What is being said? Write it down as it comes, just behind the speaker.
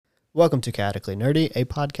Welcome to Chaotically Nerdy, a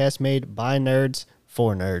podcast made by nerds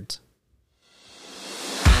for nerds.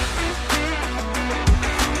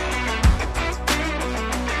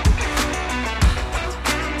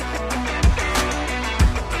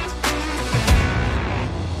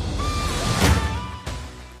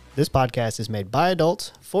 This podcast is made by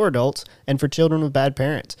adults, for adults, and for children with bad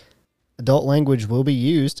parents. Adult language will be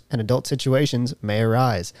used, and adult situations may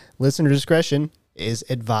arise. Listener discretion is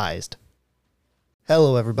advised.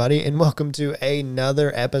 Hello, everybody, and welcome to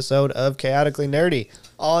another episode of Chaotically Nerdy.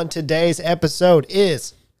 On today's episode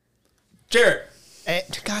is... Jarrett.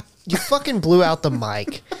 God, you fucking blew out the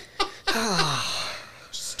mic.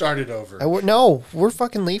 Start it over. No, we're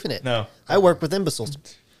fucking leaving it. No. I work with imbeciles.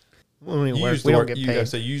 We don't even work. We don't get paid. You gotta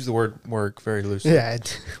say use the word work very loosely. Yeah,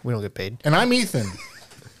 we don't get paid. And I'm Ethan.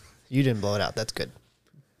 You didn't blow it out. That's good.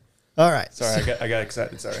 All right. Sorry, I got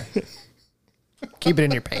excited. Sorry. Keep it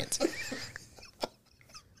in your pants.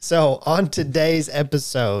 So, on today's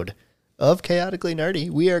episode of Chaotically Nerdy,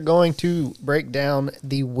 we are going to break down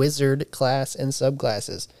the wizard class and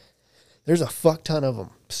subclasses. There's a fuck ton of them.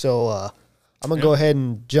 So, I'm going to go ahead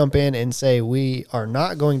and jump in and say we are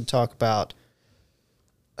not going to talk about...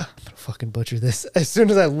 I'm going to fucking butcher this. As soon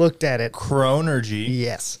as I looked at it... Chronergy.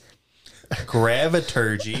 Yes.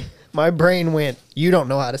 Graviturgy. My brain went, you don't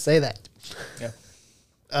know how to say that.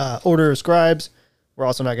 Yeah. Order of Scribes. We're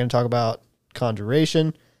also not going to talk about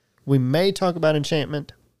Conjuration. We may talk about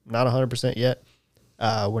Enchantment. Not 100% yet.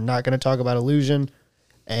 We're not going to talk about Illusion.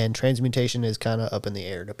 And Transmutation is kind of up in the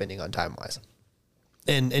air, depending on time-wise.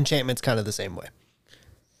 And Enchantment's kind of the same way.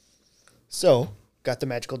 So, got the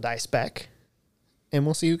magical dice back. And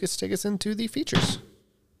we'll see who gets to take us into the features.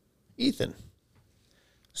 Ethan.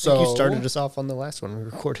 So you started us off on the last one we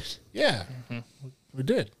recorded. Yeah, we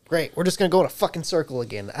did. Great. We're just going to go in a fucking circle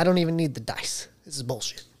again. I don't even need the dice. This is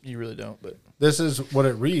bullshit. You really don't, but This is what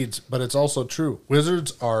it reads, but it's also true.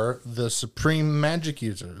 Wizards are the supreme magic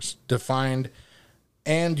users, defined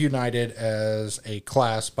and united as a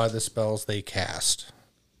class by the spells they cast.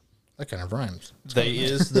 That kind of rhymes. they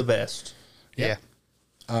is the best. Yeah.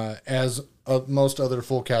 As most other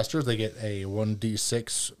full casters, they get a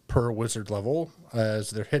 1d6 per wizard level as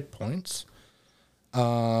their hit points.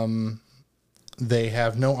 They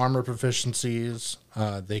have no armor proficiencies.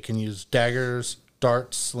 They can use daggers,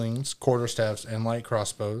 darts, slings, quarterstaffs, and light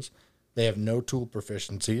crossbows. They have no tool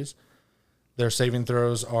proficiencies. Their saving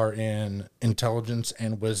throws are in intelligence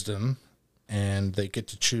and wisdom, and they get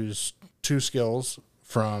to choose 2 skills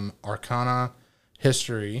from Arcana,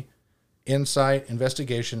 History, Insight,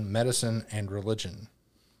 Investigation, Medicine, and Religion.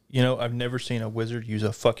 You know, I've never seen a wizard use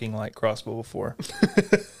a fucking light crossbow before.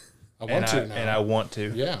 I want to now. And I want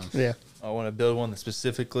to. Yeah. Yeah. I want to build one that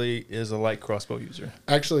specifically is a light crossbow user.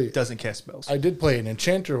 Actually, Doesn't cast spells. I did play an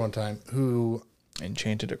enchanter one time who...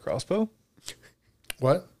 Enchanted a crossbow?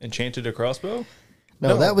 What? Enchanted a crossbow?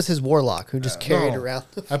 No, that was his warlock who just carried around.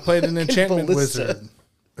 I played an enchantment ballista.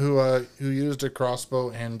 wizard who used a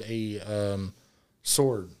crossbow and a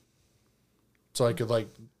sword, so I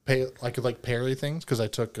could parry things because I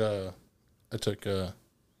took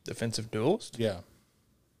Defensive duelist? yeah.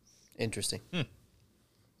 Interesting.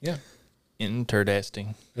 Yeah.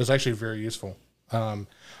 Interesting. It was actually very useful.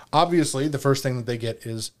 Obviously, the first thing that they get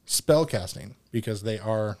is spell casting because they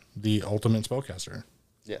are the ultimate spellcaster.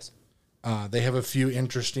 Yes. They have a few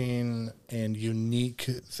interesting and unique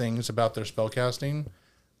things about their spellcasting.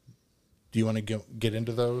 Do you want to get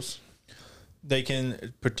into those? They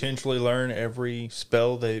can potentially learn every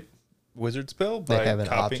spell wizard spell They by have an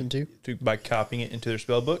option to? by copying it into their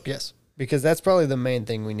spell book. Yes. Because that's probably the main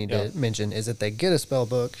thing we need to mention is that they get a spell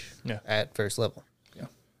book at first level. Yeah.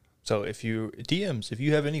 So if you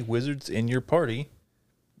have any wizards in your party,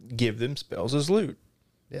 give them spells as loot.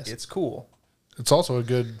 Yes. It's cool. It's also a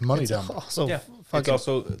good money dump. Also It's fucking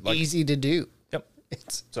also easy to do. Yep.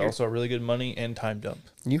 It's also a really good money and time dump.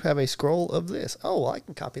 You have a scroll of this. Oh, well, I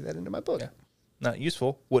can copy that into my book. Yeah. Not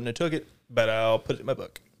useful. Wouldn't have took it, but I'll put it in my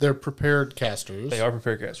book. They're prepared casters. They are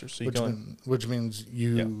prepared casters, so which means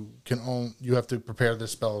you you have to prepare the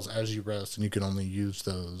spells as you rest, and you can only use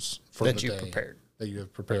those for That the you day prepared. that you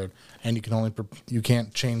have prepared, and you can only you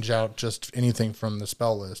can't change out just anything from the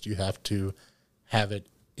spell list. You have to have it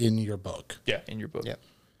in your book. Yeah, in your book. Yeah.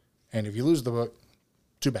 And if you lose the book,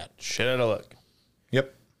 too bad. Shit out of luck.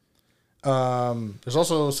 Yep. There's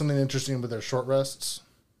also something interesting with their short rests,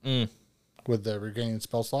 with the regaining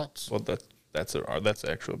spell slots. Well, that's an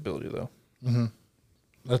actual ability though.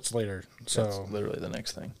 That's later. So That's literally the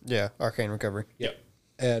next thing. Yeah. Arcane recovery. Yep.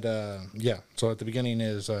 So at the beginning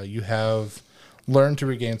is you have learned to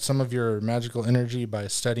regain some of your magical energy by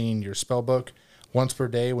studying your spell book. Once per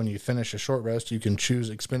day, when you finish a short rest, you can choose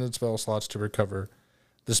expended spell slots to recover.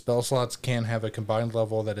 The spell slots can have a combined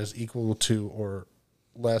level that is equal to or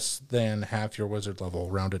less than half your wizard level,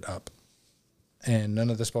 rounded up. And none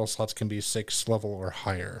of the spell slots can be 6th level or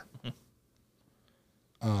higher.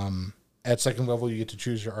 At 2nd level, you get to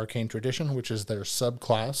choose your arcane tradition, which is their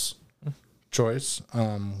subclass choice.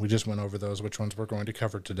 We just went over those, which ones we're going to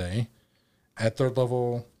cover today. At 3rd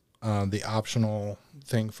level, the optional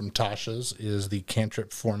thing from Tasha's is the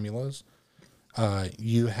cantrip formulas.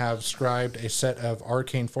 You have scribed a set of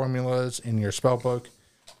arcane formulas in your spellbook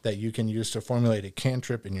that you can use to formulate a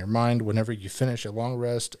cantrip in your mind. Whenever you finish a long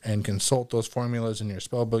rest and consult those formulas in your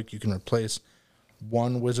spellbook, you can replace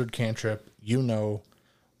one wizard cantrip you know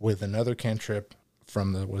with another cantrip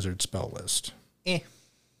from the wizard spell list.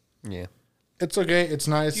 Yeah. It's okay. It's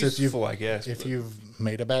nice Useful, I guess. if you've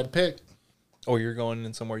made a bad pick. Or you're going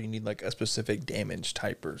in somewhere you need like a specific damage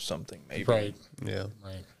type or something, maybe. Right. Yeah.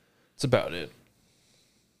 Right. That's about it.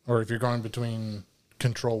 Or if you're going between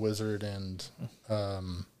control wizard and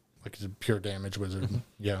like a pure damage wizard.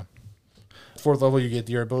 Yeah. 4th level, you get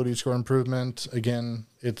your ability score improvement. Again,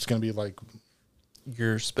 it's going to be like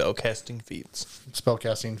Your spell casting feats.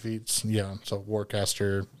 spellcasting feats. Yeah. So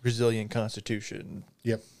warcaster. Resilient constitution,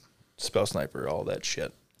 Yep. spell sniper, all that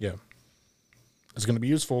shit. Yeah. It's going to be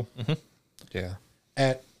useful. Yeah.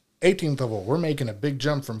 At 18th level, we're making a big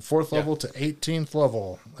jump from 4th level to 18th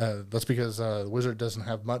level. That's because the wizard doesn't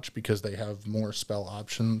have much because they have more spell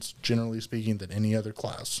options, generally speaking, than any other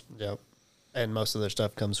class. Yep. And most of their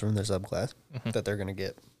stuff comes from their subclass that they're going to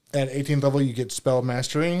get. At 18th level, you get spell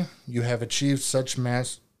mastery. You have achieved such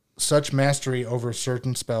mastery over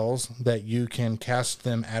certain spells that you can cast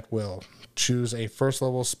them at will. Choose a 1st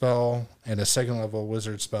level spell and a 2nd level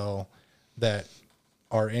wizard spell that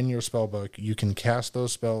are in your spell book. You can cast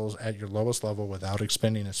those spells at your lowest level without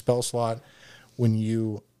expending a spell slot when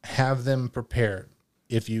you have them prepared.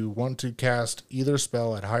 If you want to cast either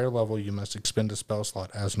spell at higher level, you must expend a spell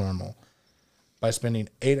slot as normal. By spending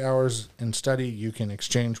 8 hours in study, you can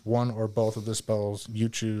exchange one or both of the spells you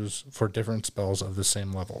choose for different spells of the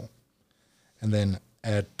same level. And then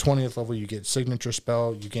at 20th level, you get signature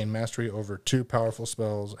spell. You gain mastery over 2 powerful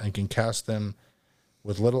spells and can cast them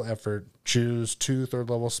with little effort. Choose 2 3rd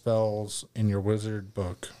level spells in your wizard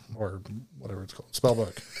book, or whatever it's called, spell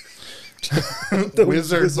book. The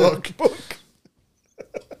wizard book.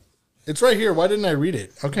 It's right here. Why didn't I read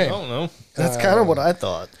it? Okay. I don't know. That's kind of what I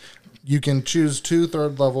thought. You can choose 2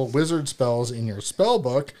 3rd level wizard spells in your spell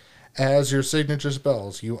book as your signature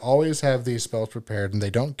spells. You always have these spells prepared, and they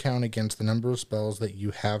don't count against the number of spells that you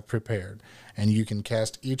have prepared. And you can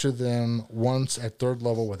cast each of them once at 3rd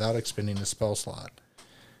level without expending a spell slot.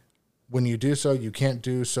 When you do so, you can't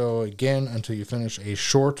do so again until you finish a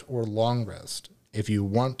short or long rest. If you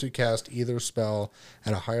want to cast either spell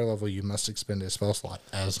at a higher level, you must expend a spell slot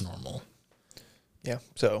as normal. Yeah,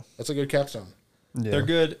 so That's a good capstone. Yeah. they're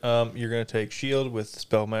good. You're going to take shield with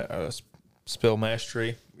spell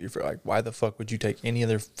mastery. You're like, why the fuck would you take any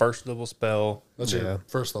other 1st level spell? That's Yeah. your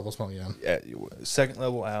 1st level spell, yeah. At 2nd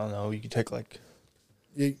level, I don't know. You could take like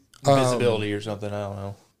You- invisibility or something. I don't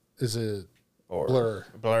know. Is it Or blur?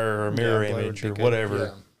 blur or mirror Yeah, blur image would or be good. whatever.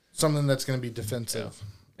 Yeah. Something that's going to be defensive.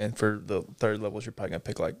 And for the 3rd levels, you're probably gonna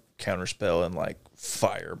pick like counterspell and like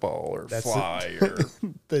fireball or That's fly or.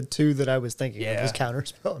 The 2 that I was thinking of Yeah. was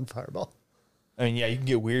Counterspell and Fireball. I mean, yeah, you can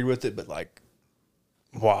get weird with it, but like,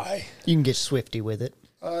 why? You can get swifty with it.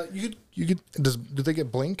 You could. Do they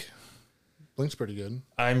get blink? Blink's pretty good.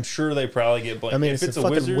 I'm sure they probably get blink. I mean, if it's a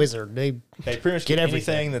fucking wizard. They pretty much get get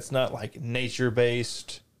everything. anything that's not like nature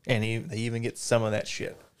based, and they even get some of that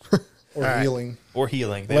shit Or right. healing. or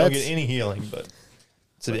healing. They don't Let's- get any healing, but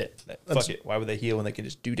it's a bit. Fuck it. Why would they heal when they can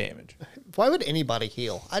just do damage? Why would anybody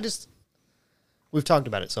heal? We've talked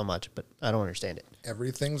about it so much, but I don't understand it.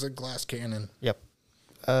 Everything's a glass cannon. Yep.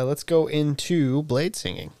 Let's go into blade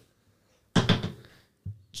singing.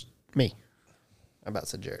 Me. I about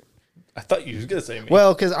said Jared. I thought you was gonna say me.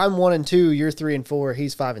 Well, because I'm 1 and 2, you're 3 and 4,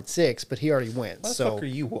 he's 5 and 6, but he already went. why the So fuck are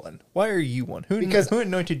you one? Why are you one? Who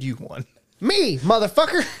anointed you one? me,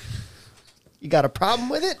 motherfucker. You got a problem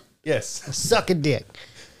with it? Yes. Suck a dick.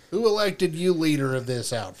 Who elected you leader of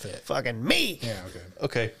this outfit? Fucking me. Yeah, okay.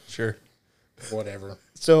 Okay. Sure. Whatever.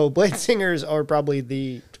 So blade singers are probably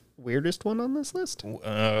the weirdest one on this list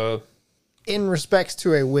in respects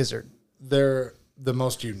to a wizard. They're the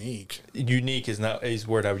most unique. Unique is not is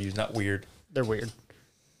word I would use. Not weird. They're weird.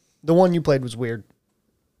 The one you played was weird.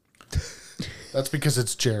 That's because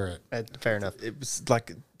it's Jarrett. Fair enough. It was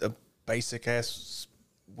like a basic ass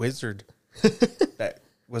wizard that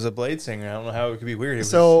was a blade singer. I don't know how it could be weird.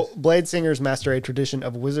 So, blade singers master a tradition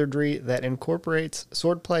of wizardry that incorporates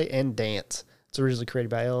swordplay and dance. It's originally created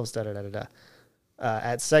by elves.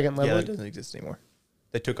 At second level, that doesn't exist anymore.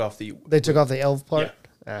 They took off the elf part.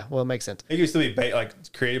 Well, it makes sense. It used to be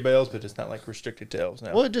like created by elves, but it's not like restricted to elves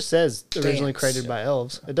now. Well, it just says originally created by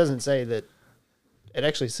elves. It doesn't say that. It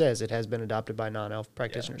actually says it has been adopted by non-elf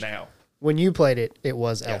practitioners. Now, when you played it, it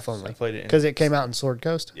was elf only. I played it because it came out in Sword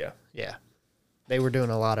Coast. Yeah. Yeah. They were doing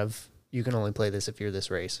a lot of, you can only play this if you're this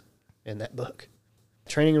race in that book.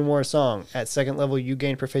 Training in War Song. At second level, you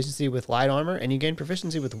gain proficiency with light armor, and you gain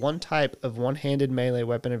proficiency with one type of one-handed melee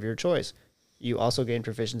weapon of your choice. You also gain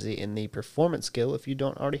proficiency in the performance skill if you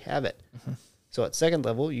don't already have it. Mm-hmm. So at second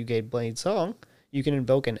level, you gain Blade Song. You can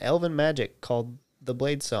invoke an elven magic called the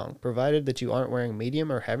Blade Song, provided that you aren't wearing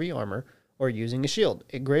medium or heavy armor or using a shield.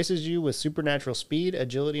 It graces you with supernatural speed,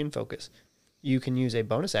 agility, and focus. You can use a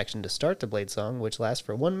bonus action to start the Blade Song, which lasts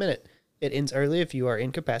for 1 minute. It ends early if you are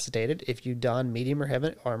incapacitated, if you don medium or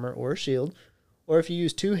heavy armor or a shield, or if you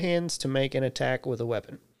use two hands to make an attack with a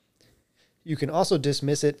weapon. You can also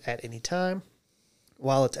dismiss it at any time.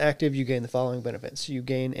 While it's active, you gain the following benefits. You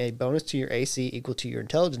gain a bonus to your AC equal to your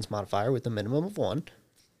intelligence modifier with a minimum of 1.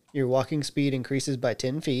 Your walking speed increases by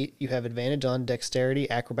 10 feet. You have advantage on dexterity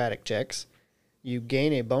acrobatic checks. You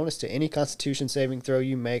gain a bonus to any constitution saving throw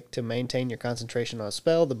you make to maintain your concentration on a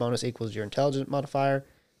spell. The bonus equals your intelligence modifier.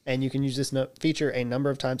 And you can use this feature a number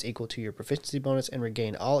of times equal to your proficiency bonus and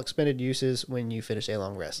regain all expended uses when you finish a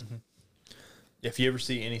long rest. Mm-hmm. If you ever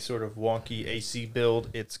see any sort of wonky AC build,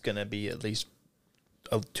 it's going to be at least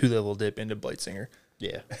a 2-level dip into Bladesinger.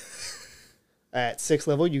 Yeah. At 6th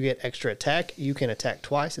level, you get extra attack. You can attack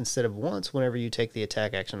twice instead of once whenever you take the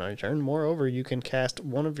attack action on your turn. Moreover, you can cast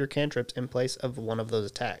one of your cantrips in place of one of those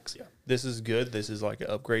attacks. Yeah. This is good. This is like an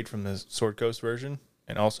upgrade from the Sword Coast version.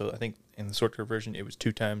 And also, I think in the Sword Coast version, it was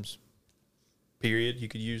 2 times period you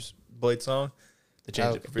could use Blade Song. They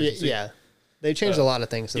changed the proficiency. Yeah. They changed a lot of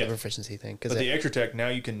things to the proficiency thing. But the extra attack, now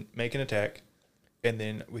you can make an attack, and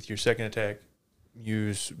then with your second attack,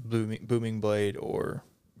 use Booming Blade or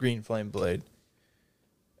Green Flame Blade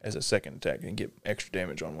as a second attack and get extra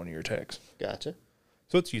damage on one of your attacks. Gotcha.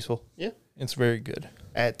 So it's useful. Yeah. It's very good.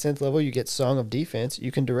 At 10th level, you get Song of Defense.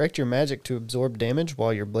 You can direct your magic to absorb damage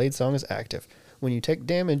while your Blade Song is active. When you take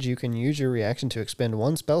damage, you can use your reaction to expend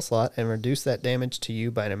 1 spell slot and reduce that damage to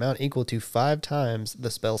you by an amount equal to 5 times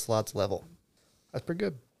the spell slot's level. That's pretty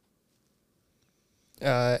good.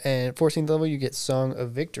 And at 14th level, you get Song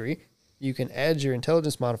of Victory. You can add your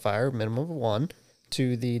intelligence modifier, minimum of 1,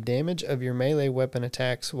 to the damage of your melee weapon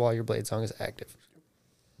attacks while your Blade Song is active.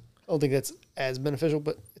 I don't think that's as beneficial,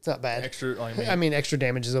 but it's not bad. Extra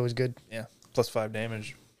damage is always good. Yeah, plus 5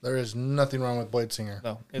 damage. There is nothing wrong with Bladesinger.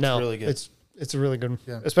 No, it's really good. It's a really good one.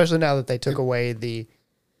 Yeah. Especially now that they took away the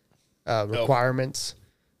requirements,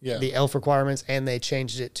 the elf requirements, and they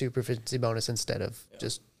changed it to proficiency bonus instead of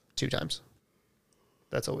just 2 times.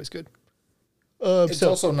 That's always good. It's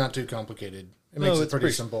also not too complicated. It makes it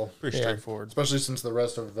pretty simple. Pretty straightforward. Especially since the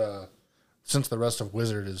rest of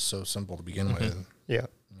Wizard is so simple to begin with. Yeah.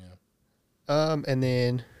 And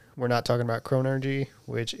then we're not talking about Chronergy,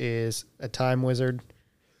 which is a time wizard.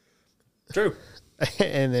 True.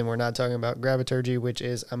 And then we're not talking about Graviturgy, which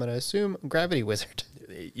is, I'm going to assume, Gravity Wizard.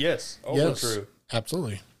 Yes. Also true.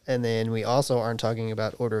 Absolutely. And then we also aren't talking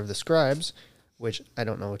about Order of the Scribes, which I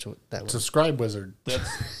don't know which that was. It's a scribe wizard.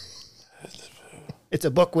 It's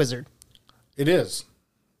a book wizard. It is.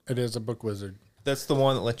 It is a book wizard. That's the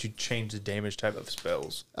one that lets you change the damage type of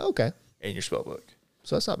spells. Okay. In your spell book.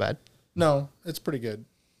 So that's not bad. No, it's pretty good.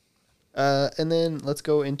 And then let's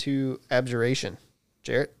go into Abjuration.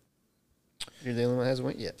 Jarrett, you're the only one that hasn't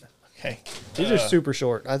went yet. Okay. These are super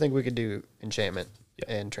short. I think we could do Enchantment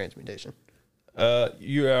and Transmutation.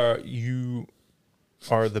 You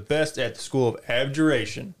are the best at the school of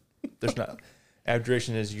Abjuration. There's not.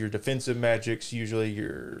 Abjuration is your defensive magics, usually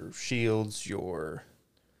your shields, your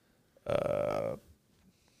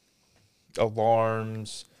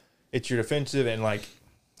alarms. It's your defensive and like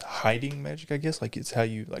hiding magic, I guess. Like it's how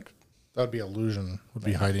you like. That would be illusion. Would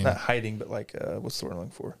be hiding. Not hiding, but like what's the word I'm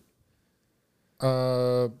looking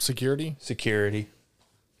for? Security. Security.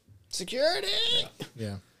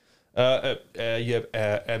 Yeah. You have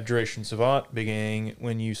Abjuration Savant, beginning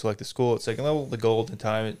when you select the school at second level. The gold and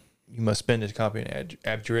time you must spend to copy an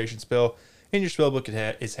Abjuration spell in your spellbook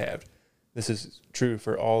is halved. This is true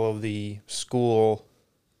for all of the school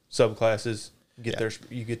subclasses.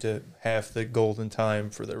 You get to half the gold and time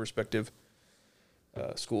for their respective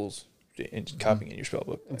schools in copying in your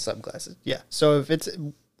spellbook and subclasses. Yeah. So if it's,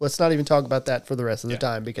 let's not even talk about that for the rest of the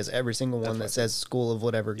time because every single one that says school of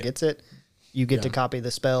whatever gets it. You get to Yeah. copy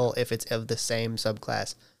the spell if it's of the same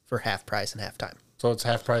subclass for half price and half time. So it's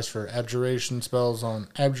half price for abjuration spells on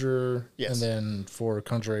Abjure, Yes. and then for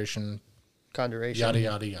conjuration, Conjuration. yada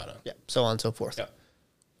yada yada. Yeah, so on and so forth. Yeah.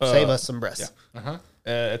 Save us some breaths. Uh-huh.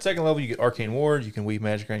 At second level, you get Arcane Ward. You can weave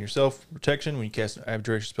magic around yourself for protection. When you cast an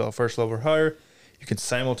abjuration spell at first level or higher, you can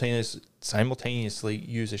simultaneously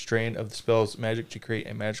use a strand of the spell's magic to create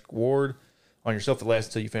a magic ward on yourself that lasts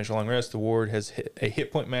until you finish a long rest. The ward has a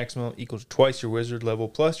hit point maximum equal to twice your wizard level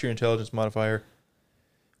plus your intelligence modifier.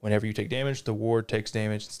 Whenever you take damage, the ward takes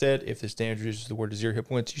damage instead. If this damage reduces the ward to 0 hit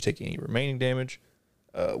points, you take any remaining damage.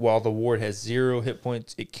 While the ward has 0 hit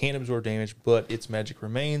points, it can absorb damage, but its magic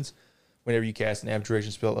remains. Whenever you cast an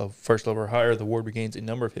abjuration spell of first level or higher, the ward regains a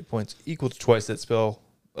number of hit points equal to twice that spell.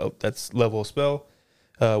 That's level of spell.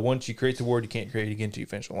 Once you create the ward, you can't create it again until you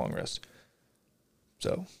finish a long rest.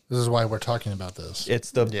 So This is why we're talking about this.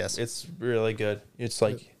 it's really good. It's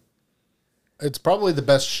like It's probably the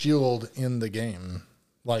best shield in the game,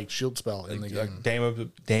 like shield spell in the game.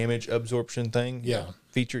 damage absorption thing. Yeah.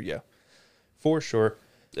 Feature. Yeah, for sure.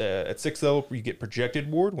 At 6th level, you get projected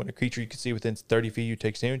ward. When a creature you can see within 30 feet of you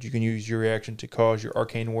takes damage, you can use your reaction to cause your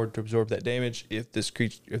arcane ward to absorb that damage. If this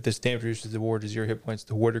damage reduces the ward to 0 hit points,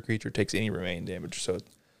 the ward or creature takes any remaining damage. So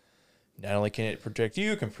not only can it protect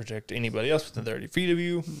you, it can protect anybody else within 30 feet of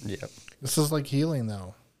you. Yep. This is like healing,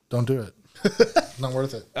 though. Don't do it. It's not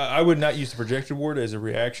worth it. I would not use the projected ward as a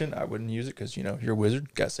reaction. I wouldn't use it because you're a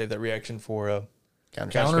wizard. Got to save that reaction for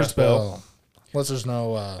Counter spell. Unless there's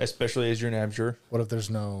no. especially as you're an abjure. What if there's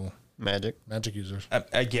no Magic. magic users?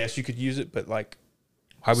 I guess you could use it, but like,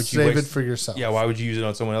 why would you Save waste it for yourself? Yeah, why would you use it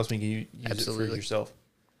on someone else when you can use it Absolutely. for yourself?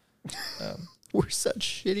 We're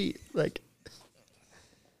such shitty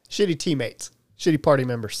teammates, shitty party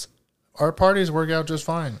members. Our parties work out just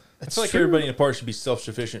fine. I feel like everybody in a party should be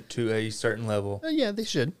self-sufficient to a certain level. Yeah, they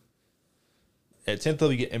should. At 10th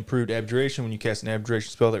level, you get improved abjuration when you cast an abjuration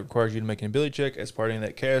spell that requires you to make an ability check as part of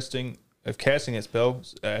that casting that spell,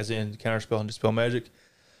 as in counterspell and dispel magic.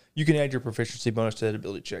 You can add your proficiency bonus to that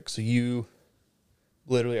ability check, so you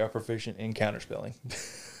literally are proficient in counterspelling.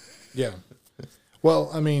 Yeah.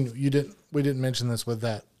 Well, I mean, we didn't mention this with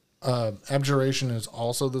that. Abjuration is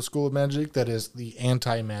also the school of magic that is the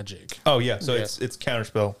anti-magic. Oh yeah, so Yeah. it's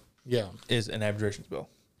counterspell Yeah. is an abjuration spell.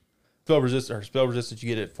 Spell resistance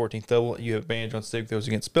you get at 14th level. You have advantage on saving throws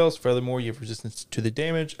against spells. Furthermore, you have resistance to the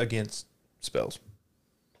damage against spells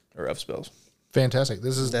or of spells. Fantastic.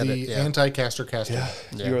 This is That the it, yeah. anti-caster caster.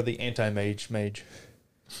 Yeah. You are the anti-mage. Mage.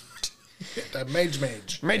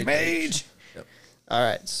 Mage. All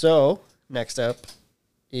right. So next up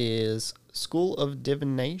is School of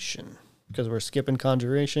Divination, because we're skipping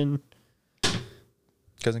Conjuration.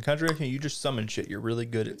 Because in Conjuration, you just summon shit. You're really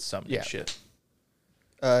good at summoning Yeah. shit.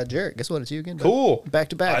 Jarrett, guess what? It's you again. bud. Cool. Back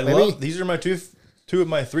to back, I baby. love these are my two of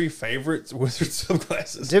my three favorite wizard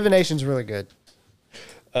subclasses. Divination's really good.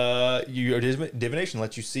 Divination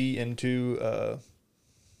lets you see into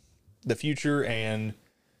the future and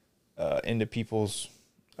into people's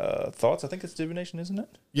thoughts. I think it's divination, isn't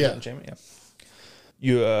it? Yeah. Enchantment, yeah.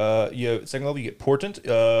 You have second level. You get portent.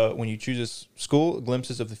 When you choose this school,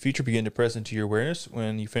 glimpses of the future begin to press into your awareness.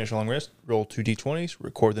 When you finish a long rest, roll 2 d20s.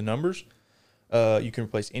 Record the numbers. You can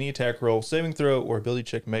replace any attack roll, saving throw, or ability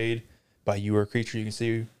check made by you or a creature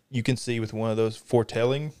you can see with one of those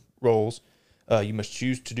foretelling rolls. You must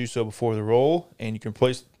choose to do so before the roll, and you can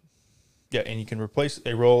replace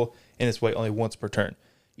a roll in this way only once per turn.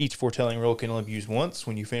 Each foretelling roll can only be used once.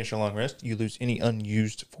 When you finish a long rest, you lose any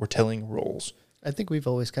unused foretelling rolls. I think we've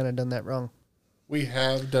always kind of done that wrong. We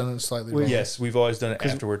have done it slightly wrong. Yes, we've always done it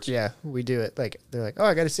afterwards. Yeah, we do it. Like, they're like, oh,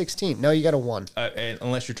 I got a 16. No, you got a 1. And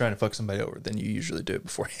unless you're trying to fuck somebody over, then you usually do it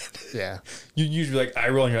beforehand. Yeah. You usually like I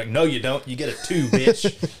roll, and you're like, no, you don't. You get a 2,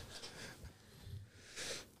 bitch.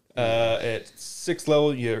 At 6th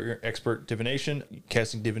level, you're expert divination.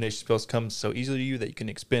 Casting divination spells comes so easily to you that you can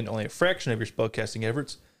expend only a fraction of your spell casting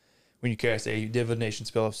efforts. When you cast a divination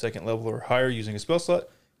spell of 2nd level or higher using a spell slot,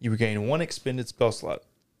 you regain 1 expended spell slot.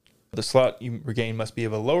 The slot you regain must be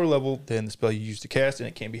of a lower level than the spell you use to cast, and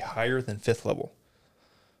it can't be higher than 5th level.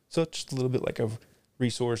 So it's just a little bit like a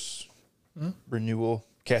resource renewal,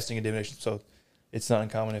 casting a divination. So it's not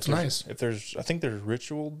uncommon. It's nice. I think there's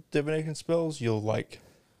ritual divination spells. You'll like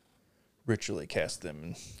ritually cast them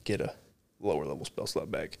and get a lower level spell slot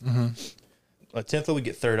back. At 10th level, you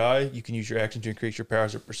get Third Eye. You can use your action to increase your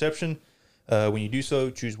powers of perception. When you do so,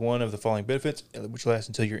 choose one of the following benefits, which lasts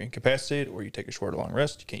until you're incapacitated or you take a short or long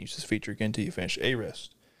rest. You can't use this feature again until you finish a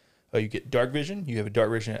rest. You get Dark Vision. You have a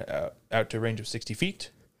dark vision out to a range of 60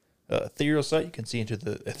 feet. Ethereal Sight. You can see into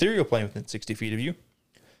the ethereal plane within 60 feet of you.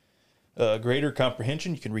 Greater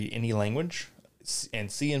comprehension. You can read any language.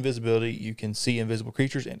 And see invisibility. You can see invisible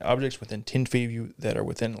creatures and objects within 10 feet of you that are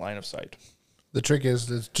within line of sight. The trick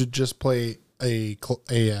is to just play a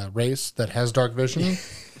race that has dark vision.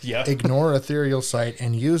 Yeah. Ignore ethereal sight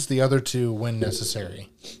and use the other two when necessary.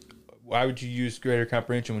 Why would you use greater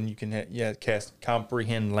comprehension when you can cast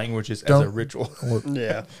comprehend languages as a ritual?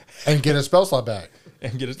 Yeah. And get a spell slot back.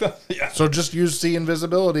 And get it done. Yeah. So just use see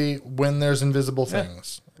invisibility when there's invisible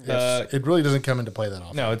things. It really doesn't come into play that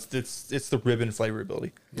often. No, it's the ribbon flavor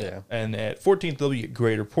ability. Yeah. And at 14th level, you get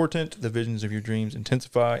greater portent. The visions of your dreams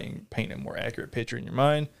intensify and paint a more accurate picture in your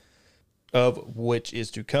mind of which is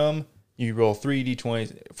to come. You roll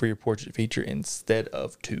 3d20s for your portrait feature instead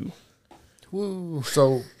of 2. Woo.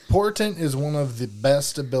 So portent is one of the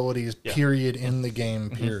best abilities, period, in the game,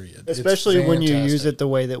 period. Especially when you use it the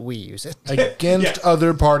way that we use it. Against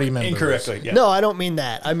other party members. Incorrectly. Yeah. No, I don't mean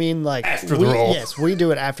that. I mean like After the roll. Yes, we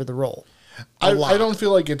do it after the roll. I don't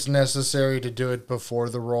feel like it's necessary to do it before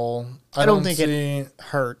the roll. I don't think it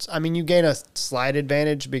hurts. I mean, you gain a slight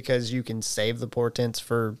advantage because you can save the portents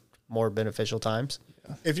for more beneficial times.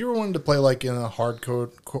 If you were wanting to play like in a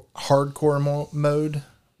hardcore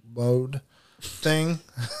mode thing,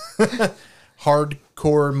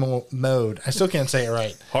 hardcore mode. I still can't say it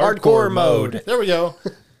right. Hardcore mode. There we go.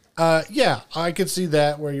 Yeah, I could see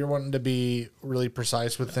that where you're wanting to be really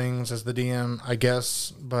precise with things as the DM, I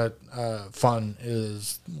guess. But fun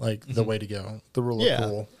is like the way to go. The rule of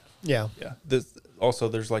cool. Yeah. Yeah.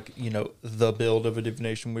 There's like, the build of a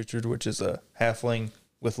divination wizard, which is a halfling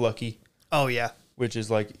with lucky. Oh, yeah. Which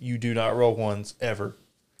is like you do not roll ones ever.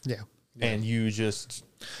 Yeah. And you just...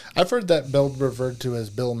 I've heard that build referred to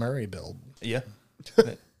as Bill Murray build. Yeah.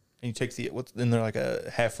 And you take then they're like a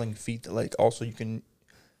halfling feat that like also you can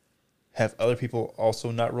have other people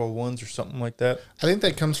also not roll ones or something like that. I think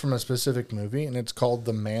that comes from a specific movie, and it's called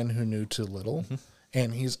The Man Who Knew Too Little. Mm-hmm.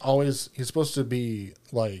 And he's supposed to be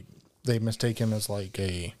like, they mistake him as like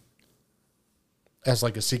a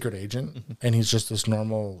secret agent, and he's just this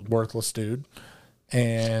normal worthless dude.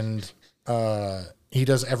 And he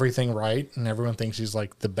does everything right, and everyone thinks he's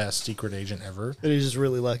like the best secret agent ever. And he's just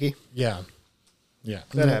really lucky. Yeah. Yeah.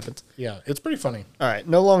 That happens. Yeah. It's pretty funny. All right.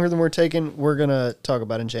 No longer than we're taking, we're going to talk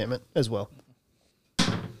about enchantment as well.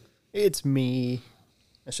 It's me.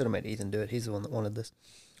 I should have made Ethan do it. He's the one that wanted this.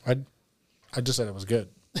 I just said it was good.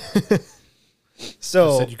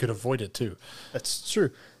 So I said you could avoid it too. That's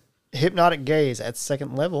true. Hypnotic gaze at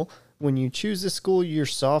 2nd level. When you choose to school your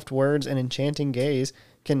soft words and enchanting gaze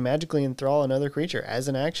can magically enthrall another creature. As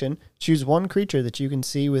an action, choose one creature that you can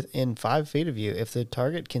see within 5 feet of you. If the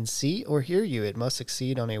target can see or hear you, it must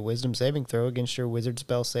succeed on a wisdom saving throw against your wizard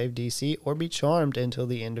spell save DC or be charmed until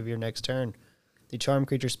the end of your next turn. The charmed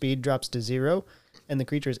creature speed drops to 0, and the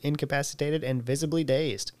creature is incapacitated and visibly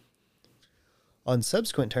dazed. On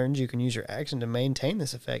subsequent turns, you can use your action to maintain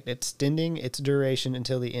this effect, extending its duration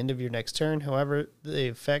until the end of your next turn. However, the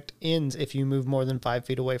effect ends if you move more than 5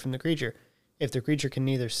 feet away from the creature, if the creature can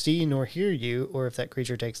neither see nor hear you, or if that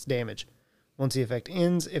creature takes damage. Once the effect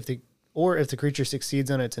ends, if the creature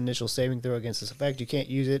succeeds on its initial saving throw against this effect, you can't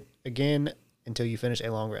use it again until you finish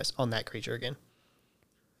a long rest on that creature again.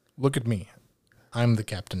 Look at me. I'm the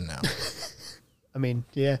captain now. I mean,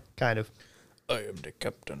 yeah, kind of. I am the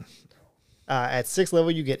captain. At 6th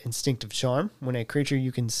level, you get Instinctive Charm. When a creature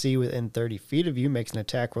you can see within 30 feet of you makes an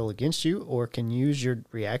attack roll against you or can use your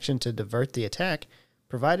reaction to divert the attack,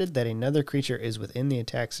 provided that another creature is within the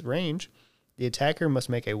attack's range, the attacker must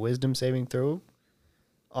make a wisdom saving throw.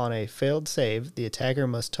 On a failed save, the attacker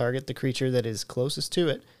must target the creature that is closest to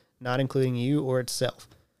it, not including you or itself.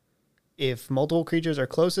 If multiple creatures are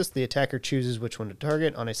closest, the attacker chooses which one to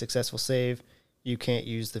target. On a successful save, you can't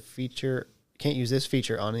use this feature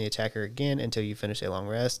on the attacker again until you finish a long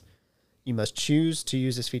rest. You must choose to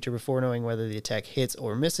use this feature before knowing whether the attack hits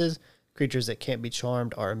or misses. Creatures that can't be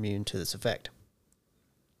charmed are immune to this effect.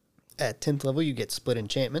 At 10th level, you get Split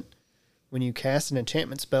Enchantment. When you cast an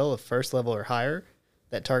enchantment spell of 1st level or higher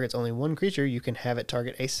that targets only one creature, you can have it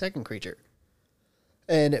target a second creature.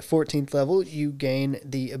 And at 14th level, you gain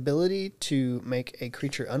the ability to make a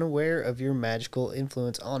creature unaware of your magical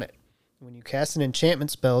influence on it. When you cast an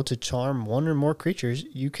enchantment spell to charm one or more creatures,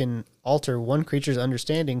 you can alter one creature's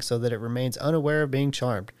understanding so that it remains unaware of being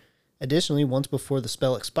charmed. Additionally, once before the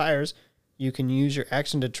spell expires, you can use your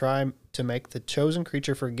action to try to make the chosen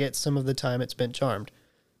creature forget some of the time it spent charmed.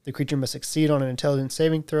 The creature must succeed on an intelligence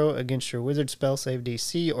saving throw against your wizard spell save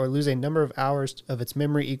DC or lose a number of hours of its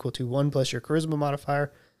memory equal to 1 plus your charisma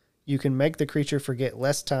modifier. You can make the creature forget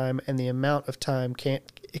less time, and the amount of time can't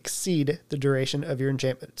exceed the duration of your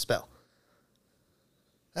enchantment spell.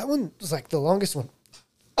 That one was like the longest one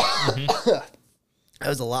That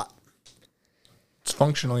was a lot. It's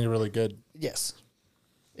functionally really good. Yes.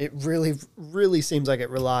 It really, really seems like it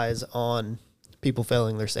relies on people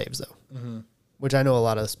failing their saves, though. Which I know a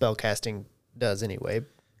lot of spell casting does anyway.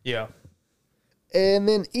 Yeah. And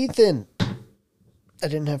then, Ethan, I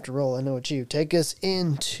didn't have to roll. I know it's you. Take us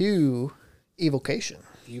into Evocation.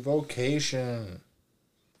 Evocation.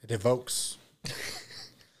 It evokes.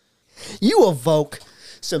 You evoke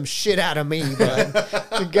some shit out of me,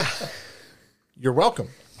 bud. God. You're welcome.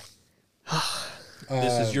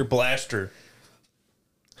 This is your blaster.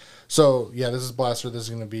 So, yeah, this is Blaster. This is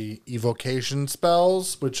going to be evocation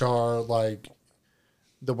spells, which are like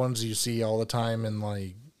the ones you see all the time in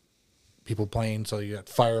like people playing. So you got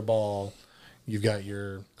Fireball, you've got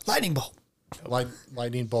your Lightning bolt.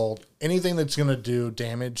 Lightning Bolt. Anything that's going to do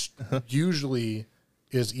damage usually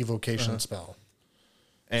is evocation spell.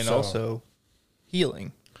 And So- also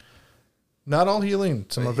healing. Not all healing.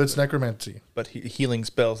 Some of it's necromancy. But healing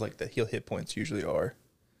spells like that heal hit points usually are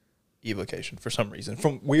evocation for some reason.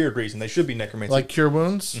 From weird reason. They should be necromancy. Like cure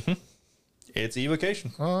wounds. It's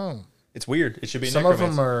evocation. Oh, It's weird. It should be some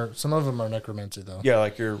necromancy. of them are necromancy though. Yeah,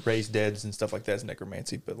 like your raised deads and stuff like that is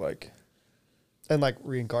necromancy, but like And like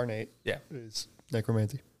reincarnate yeah. is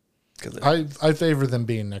necromancy. I favor them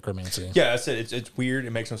being necromancy. Yeah, I said it's weird. It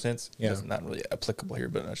makes no sense. Yeah. It's not really applicable here,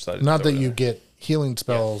 but I just thought I'd Not throw that it you out. get healing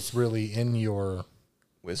spells really in your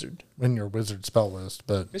Wizard. wizard spell list,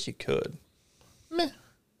 but I guess you could. meh.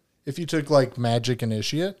 If you took like magic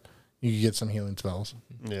initiate, you could get some healing spells.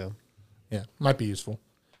 Yeah. Yeah, might be useful.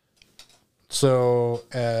 So,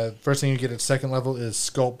 first thing you get at second level is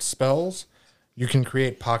sculpt spells. You can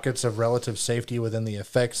create pockets of relative safety within the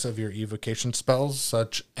effects of your evocation spells,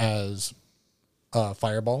 such as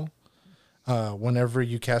Fireball. Whenever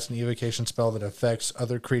you cast an evocation spell that affects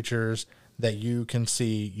other creatures that you can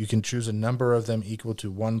see, you can choose a number of them equal to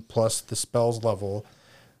 1 plus the spell's level.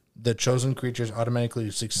 The chosen creatures automatically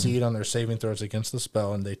succeed on their saving throws against the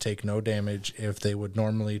spell, and they take no damage if they would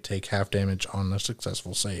normally take half damage on a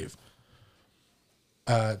successful save.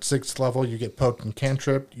 At 6th level, you get Potent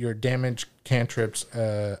Cantrip. Your damage cantrips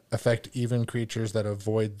affect even creatures that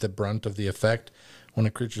avoid the brunt of the effect. When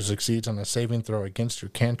a creature succeeds on a saving throw against your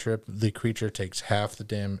cantrip, the creature takes half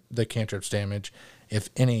the cantrip's damage, if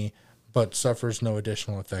any, but suffers no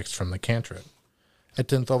additional effects from the cantrip. At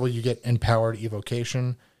 10th level, you get Empowered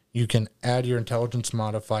Evocation. You can add your intelligence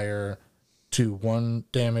modifier to 1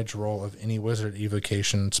 damage roll of any wizard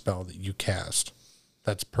evocation spell that you cast.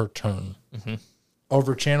 That's per turn.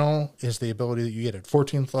 Overchannel is the ability that you get at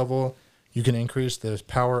 14th level. You can increase the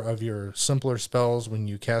power of your simpler spells when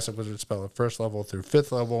you cast a wizard spell at 1st level through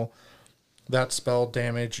 5th level. That spell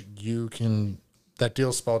damage, that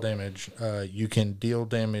deals spell damage, you can deal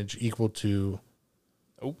damage equal to...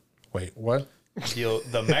 Oh. Wait, what? Deal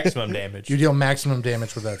the maximum damage. You deal maximum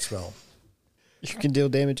damage with that spell. You can deal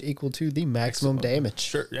damage equal to the maximum damage.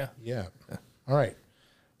 Sure, yeah. Yeah. All right.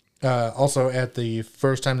 Also, at the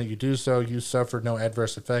first time that you do so, you suffer no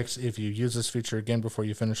adverse effects. If you use this feature again before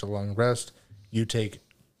you finish a long rest, you take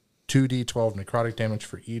 2d12 necrotic damage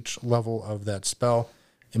for each level of that spell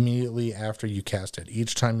immediately after you cast it.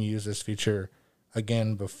 Each time you use this feature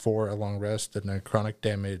again before a long rest, the necrotic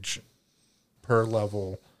damage per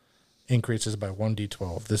level increases by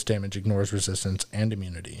 1d12. This damage ignores resistance and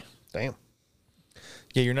immunity. Damn.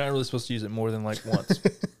 Yeah, you're not really supposed to use it more than like once.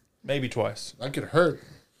 Maybe twice. That could hurt.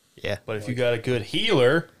 Yeah. But if you got a good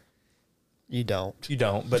healer, You don't. you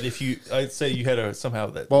don't. But if you, I'd say you had a somehow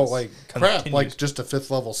that. Well, was like, crap, continues- like just a 5th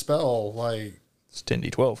level spell, like, it's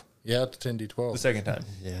 10d12 yeah, it's 10d12. the second time.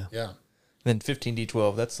 Yeah. Yeah. Then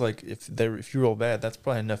 15d12. That's like if you roll bad, that's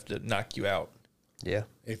probably enough to knock you out. Yeah.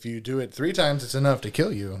 If you do it 3 times, it's enough to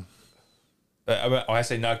kill you. When I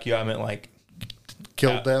say knock you out, I meant like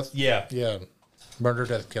Kill, death? Yeah, Yeah. Murder,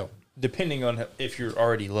 death, kill. depending on if you're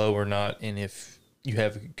already low or not, and if you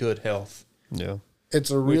have good health. Yeah.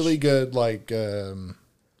 It's a really good, like,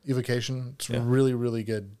 evocation. It's Yeah. a really, really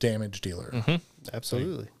good damage dealer.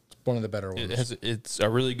 Absolutely. It's one of the better ones. It's a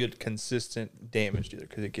really good consistent damage dealer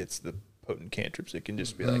because it gets the potent cantrips. It can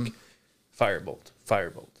just be like firebolt,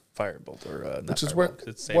 firebolt, firebolt, or not Which is firebolt, where- 'cause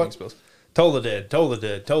it's saving spells. Toll the dead, toll the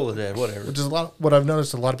dead, toll the dead, whatever. Which is what I've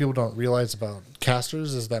noticed a lot of people don't realize about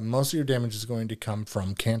casters is that most of your damage is going to come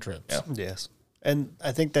from cantrips. Yeah. Yes. And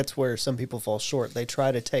I think that's where some people fall short. They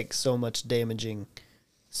try to take so much damaging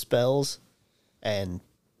spells and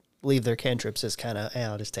leave their cantrips as kind of,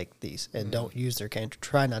 I'll just take these and don't use their cantrips.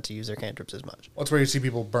 Try not to use their cantrips as much. That's where you see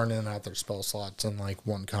people burn in and out their spell slots in like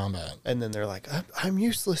one combat. And then they're like, I'm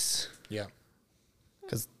useless. Yeah.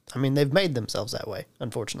 Because, I mean, they've made themselves that way,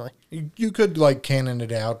 unfortunately. You could like cannon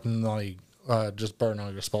it out and like just burn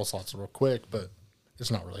all your spell slots real quick, but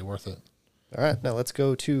it's not really worth it. All right, now let's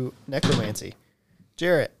go to necromancy.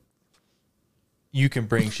 Jarrett. You can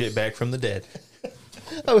bring shit back from the dead.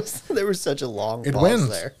 There was such a long It pause wins.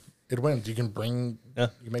 there. It wins. You can bring. Yeah.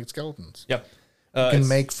 You can make skeletons. Yep. You can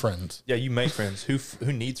make friends. Yeah, you make friends.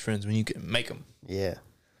 Who needs friends when you can make them? Yeah.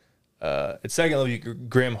 At second level, you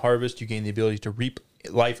Grim Harvest. You gain the ability to reap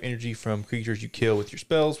life energy from creatures you kill with your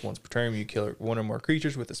spells. Once per turn, you kill one or more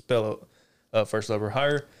creatures with a spell first level or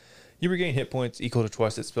higher. You regain hit points equal to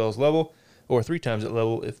twice that spell's level, or 3 times that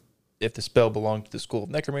level if the spell belonged to the school of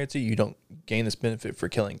necromancy. You don't gain this benefit for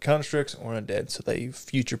killing constructs or undead, so they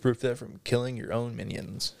future-proof that from killing your own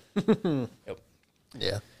minions. Yep.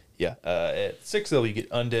 Yeah. Yeah. At 6th level, you get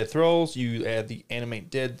Undead Thralls. You add the Animate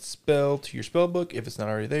Dead spell to your spell book. If it's not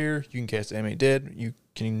already there, you can cast Animate Dead. You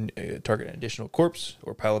can target an additional corpse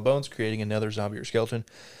or pile of bones, creating another zombie or skeleton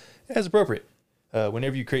as appropriate.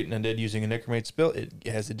 Whenever you create an undead using a necromancy spell, it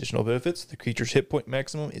has additional benefits. The creature's hit point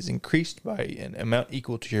maximum is increased by an amount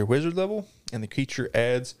equal to your wizard level, and the creature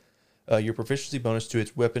adds your proficiency bonus to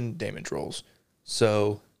its weapon damage rolls.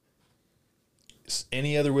 So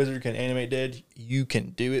any other wizard can animate dead, you can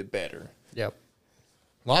do it better. Yep.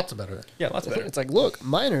 Lots of better. Yeah, lots better. It's like, look,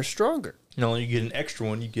 mine are stronger. Not only you get an extra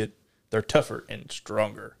one, they're tougher and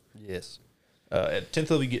stronger. Yes. At 10th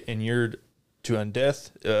level, you get inured to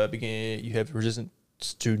undeath. You have resistance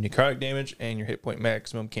to necrotic damage, and your hit point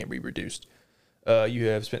maximum can't be reduced. You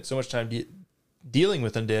have spent so much time dealing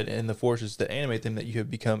with undead and the forces that animate them that you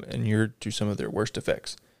have become inured to some of their worst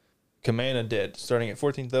effects. Command Undead. Starting at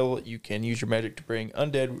 14th level, you can use your magic to bring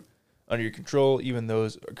undead under your control, even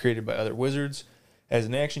those are created by other wizards. As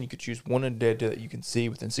an action, you could choose one undead that you can see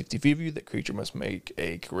within 60 feet of you. That creature must make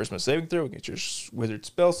a charisma saving throw against your wizard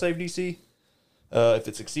spell save DC. If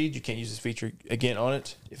it succeeds, you can't use this feature again on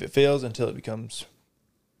it. If it fails, until it becomes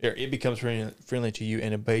friendly to you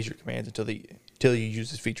and obeys your commands until you use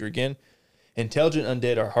this feature again. Intelligent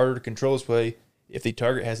undead are harder to control this way. If the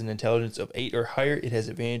target has an intelligence of 8 or higher, it has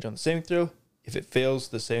advantage on the saving throw. If it fails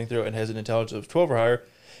the saving throw and has an intelligence of 12 or higher,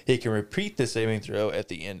 it can repeat the saving throw at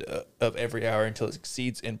the end of every hour until it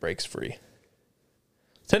succeeds and breaks free.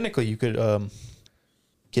 Technically, you could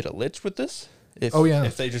get a lich with this.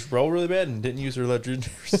 If they just roll really bad and didn't use their legend.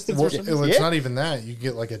 It's not even that. You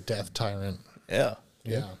get like a death tyrant. Yeah.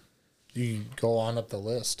 Yeah. You go on up the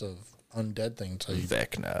list of undead things. So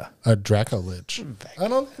Vecna. A Draco Lich. I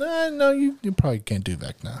don't. No, you probably can't do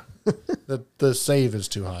Vecna. the save is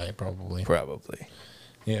too high, probably. Probably.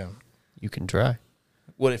 Yeah. You can try.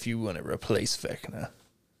 What if you want to replace Vecna?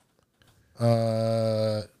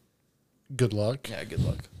 Good luck. Yeah, good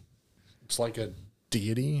luck. It's like a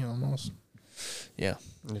deity almost. Yeah.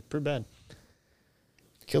 It's pretty bad.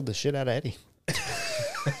 Killed the shit out of Eddie.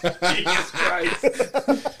 Jesus Christ.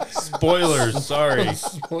 Spoilers. Sorry.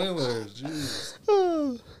 Spoilers.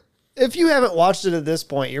 Jeez. If you haven't watched it at this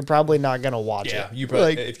point, you're probably not going to watch it. Yeah, you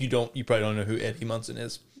probably if you don't, you probably don't know who Eddie Munson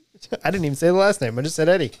is. I didn't even say the last name. I just said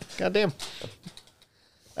Eddie. Goddamn.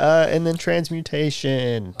 And then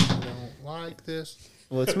transmutation. I don't like this.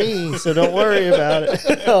 Well, it's me, so don't worry about it.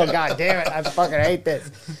 Oh, God damn it. I fucking hate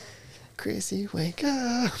this. Chrissy, wake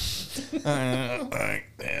up. I don't like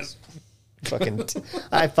this.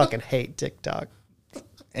 I fucking hate TikTok.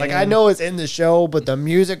 Like, I know it's in the show, but the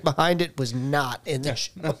music behind it was not in the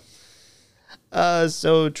show.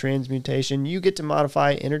 So, transmutation. You get to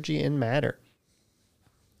modify energy and matter.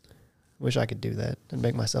 Wish I could do that and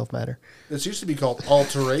make myself matter. This used to be called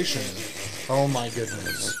alteration. Oh, my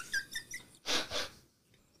goodness.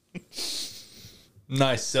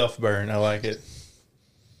 Nice self burn. I like it.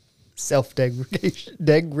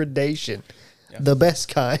 Self-degradation. Yeah. The best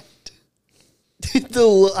kind.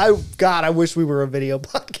 God, I wish we were a video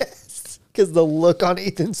podcast because the look on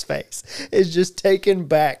Ethan's face is just taken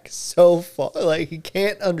back so far. Like, he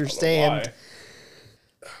can't understand.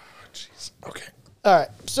 Oh, jeez. Okay. All right.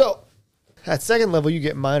 So, at second level, you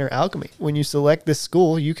get minor alchemy. When you select this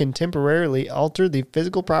school, you can temporarily alter the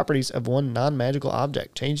physical properties of one non-magical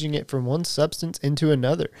object, changing it from one substance into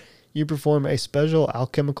another. You perform a special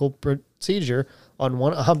alchemical procedure on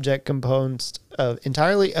one object composed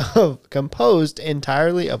entirely of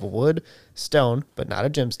wood, stone, but not a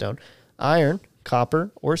gemstone, iron,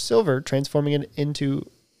 copper, or silver, transforming it into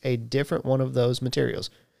a different one of those materials.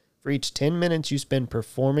 For each 10 minutes you spend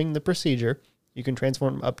performing the procedure, you can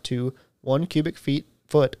transform up to 1 cubic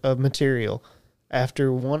foot of material.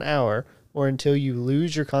 After 1 hour, or until you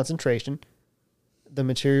lose your concentration, the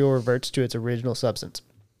material reverts to its original substance.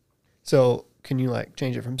 So, can you like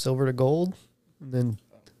change it from silver to gold and then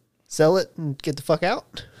sell it and get the fuck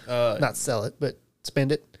out? Not sell it, but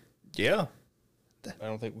spend it. Yeah. I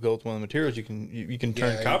don't think gold's one of the materials you can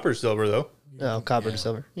turn Yeah, copper to silver though. No, copper Yeah. to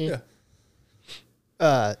silver. Yeah.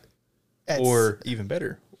 Or even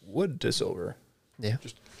better, wood to silver. yeah,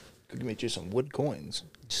 Just give me just some wood coins.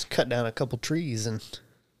 just cut down a couple trees and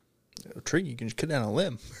A tree, you can just cut down a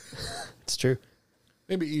limb. it's true.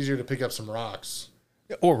 Maybe easier to pick up some rocks,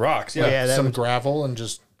 Or rocks, yeah. Yeah, that some would- gravel, and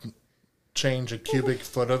just change a cubic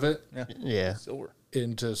foot of it Yeah. Silver.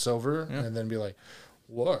 into silver, and then be like,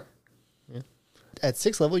 "What?" At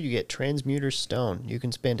 6th level, you get Transmuter Stone. You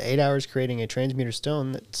can spend 8 hours creating a Transmuter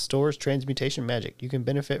Stone that stores transmutation magic. You can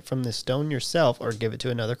benefit from the stone yourself or give it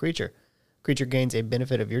to another creature. Creature gains a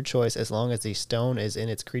benefit of your choice as long as the stone is in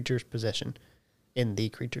its creature's possession.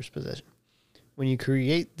 When you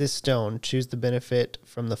create this stone, choose the benefit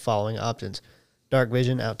from the following options: Dark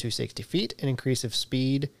Vision out to 60 feet, an increase to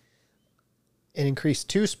speed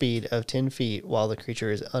of 10 feet while the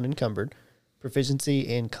creature is unencumbered, proficiency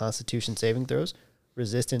in Constitution saving throws,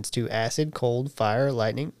 resistance to acid, cold, fire,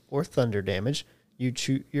 lightning, or thunder damage. You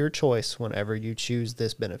choose your choice whenever you choose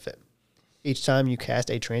this benefit. Each time you cast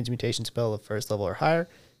a transmutation spell of 1st level or higher,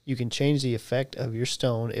 you can change the effect of your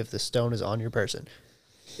stone if the stone is on your person.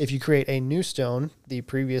 If you create a new stone, the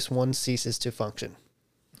previous one ceases to function.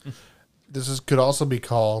 Could also be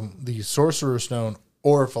called the Sorcerer Stone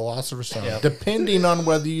or Philosopher Stone, depending on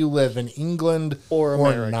whether you live in England Or or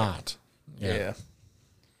America. not. Yeah.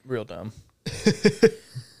 Real dumb.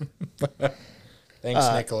 Thanks,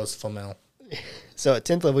 Nicholas Flamel. So at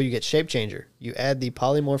 10th level, you get Shape Changer. You add the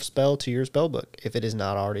Polymorph spell to your spellbook if it is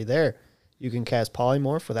not already there. You can cast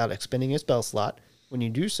Polymorph without expending a spell slot. When you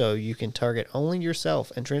do so, you can target only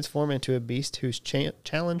yourself and transform into a beast whose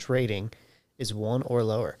challenge rating is 1 or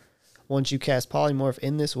lower. Once you cast Polymorph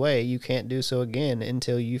in this way, you can't do so again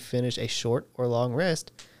until you finish a short or long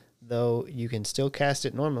rest, though you can still cast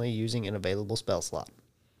it normally using an available spell slot.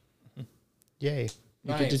 Yay.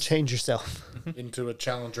 You get to Nice. change yourself. Into a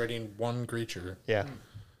challenge rating 1 creature. Yeah.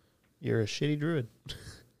 You're a shitty druid.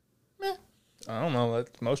 I don't know.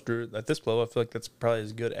 That's most druid at this level. I feel like that's probably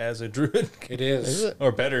as good as a druid, It is. Is it?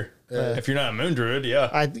 or better. If you're not a moon druid, yeah,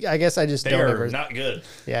 I guess I just they don't are ever. not good.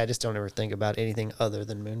 Yeah, I just don't ever think about anything other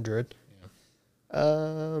than Moon Druid.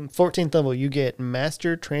 14th level, you get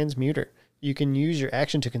Master Transmuter. You can use your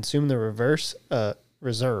action to consume the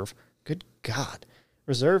reserve. Good God.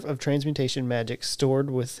 Reserve of transmutation magic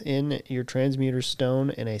stored within your transmuter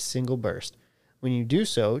stone in a single burst. When you do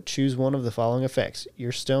so, choose one of the following effects.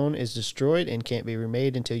 Your stone is destroyed and can't be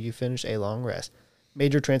remade until you finish a long rest.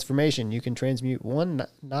 Major transformation. You can transmute one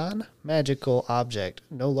non-magical object,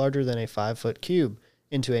 no larger than a 5-foot cube,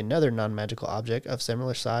 into another non-magical object of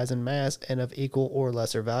similar size and mass and of equal or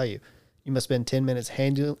lesser value. You must spend 10 minutes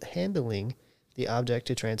handling the object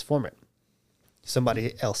to transform it.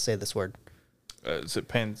 Somebody else say this word. Is it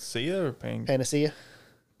Panacea or Panacea?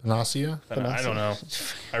 Panacea? I don't know.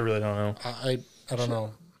 I really don't know. I don't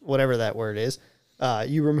know. Whatever that word is.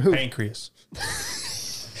 You remove... Pancreas.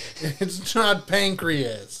 It's not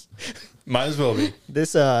pancreas. Might as well be.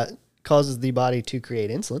 This causes the body to create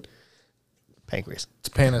insulin. Pancreas. It's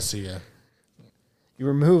panacea. You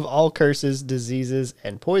remove all curses, diseases,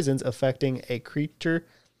 and poisons affecting a creature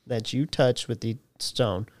that you touch with the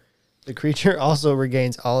stone. The creature also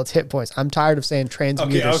regains all its hit points. I'm tired of saying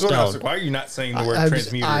transmuter Okay, I was going to stone. ask, why are you not saying the word I'm,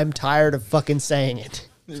 transmuter? I'm tired of fucking saying it.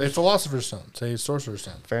 Say Philosopher's Stone. Say Sorcerer's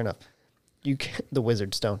Stone. Fair enough. The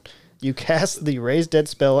wizard stone. You cast the raise dead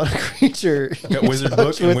spell on a creature Got you wizard touch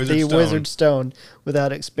book and with wizard the stone. wizard stone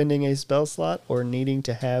without expending a spell slot or needing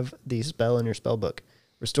to have the spell in your spell book.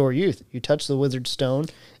 Restore youth. You touch the wizard stone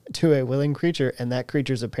to a willing creature, and that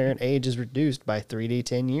creature's apparent age is reduced by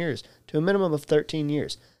 3d10 years to a minimum of 13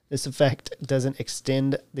 years. This effect doesn't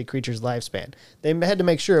extend the creature's lifespan. They had to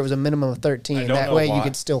make sure it was a minimum of 13. I don't That know way you why.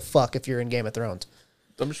 could still fuck if you're in Game of Thrones.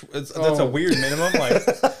 That's a weird minimum. Like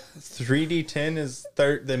 3d10 is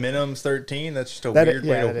the minimum's 13. That's just a weird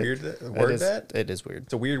way to word that. It is weird.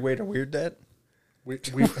 It's a weird way to weird that. We,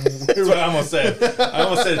 That's what I almost said. I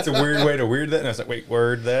almost said it's a weird way to weird that, and I was like, wait,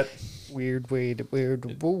 word that. Weird way to weird.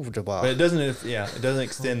 But it doesn't. It doesn't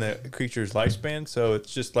extend the creature's lifespan. So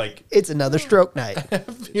it's just like It's another stroke night.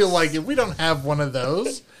 feel like if we don't have one of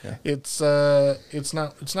those, it's not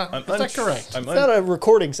correct. It's not a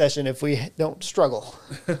recording session if we don't struggle.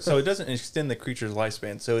 So it doesn't extend the creature's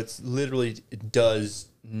lifespan. So it's literally it does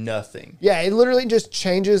nothing. Yeah, it literally just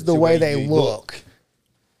changes the way they look.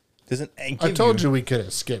 Doesn't I told you we could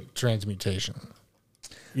have skipped transmutation.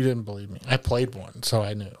 You didn't believe me. I played one, so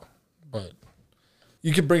I knew. But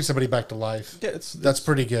you could bring somebody back to life. Yeah, That's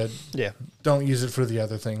pretty good. Yeah. Don't use it for the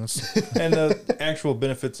other things. and the actual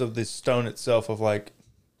benefits of the stone itself of like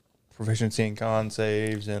proficiency in con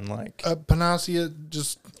saves and like. Panacea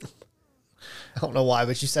just. I don't know why,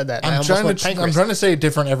 but you said that. And I I'm almost went trying to say it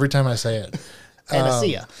different every time I say it.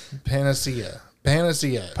 Panacea. Panacea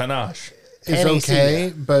Panache. is Panacea.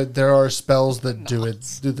 okay, but there are spells that do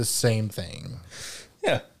the same thing.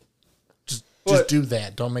 Yeah. Just What? do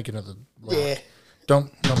that. Don't make another rock. Yeah.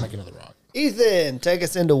 Don't make another rock. Ethan, take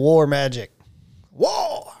us into war magic.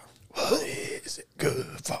 War. What is it good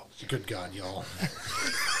for? Good God, y'all.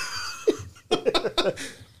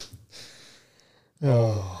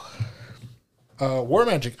 War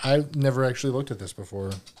magic. I've never actually looked at this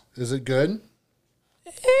before. Is it good?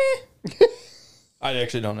 I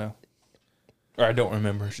actually don't know. Or I don't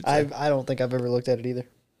remember, I should say. I don't think I've ever looked at it either.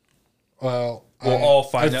 Well, We'll all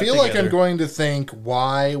find I out feel like I'm together. going to think,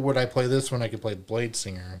 why would I play this when I could play Blade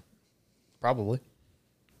Singer? Probably.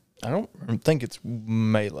 I don't think it's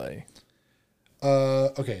melee.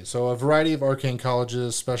 Okay, so a variety of arcane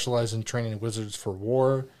colleges specialize in training wizards for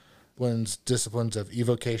war, blends disciplines of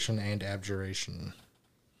evocation and abjuration.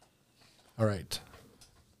 All right.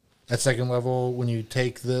 At second level, when you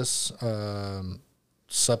take this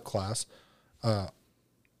subclass,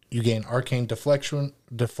 you gain arcane deflection.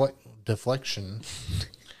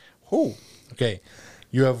 Oh, okay.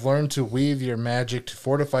 You have learned to weave your magic to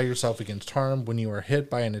fortify yourself against harm when you are hit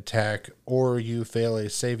by an attack or you fail a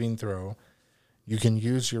saving throw. You can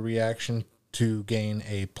use your reaction to gain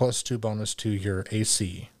a +2 bonus to your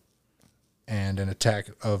AC and an attack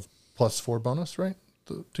of +4 bonus, right?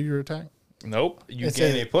 To your attack? Nope. You It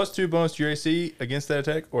gain says- a +2 bonus to your AC against that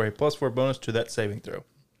attack or a +4 bonus to that saving throw.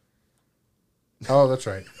 Oh, that's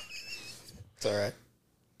right. It's all right.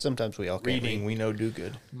 Sometimes we all can't Reading, we know do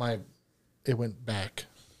good. It went back.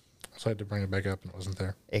 So I had to bring it back up and it wasn't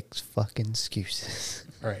there. fucking excuses.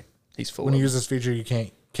 All right. He's full When of you use this feature, you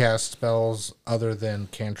can't cast spells other than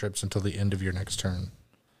cantrips until the end of your next turn.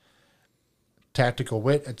 Tactical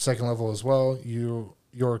wit at second level as well.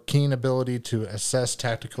 Your keen ability to assess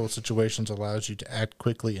tactical situations allows you to act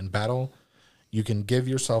quickly in battle. You can give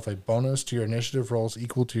yourself a bonus to your initiative rolls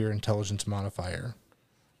equal to your intelligence modifier.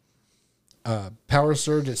 Power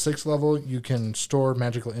surge at 6th level. You can store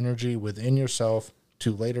magical energy within yourself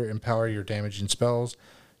to later empower your damaging spells.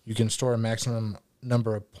 You can store a maximum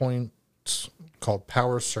number of points called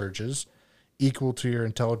power surges equal to your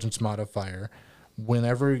intelligence modifier.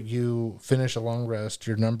 Whenever you finish a long rest,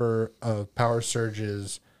 your number of power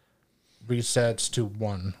surges resets to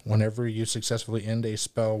 1. Whenever you successfully end a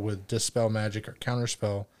spell with dispel magic or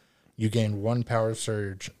counterspell, you gain 1 power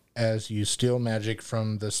surge as you steal magic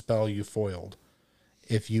from the spell you foiled.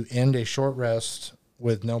 If you end a short rest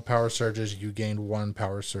with no power surges, you gain 1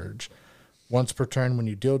 power surge. Once per turn, when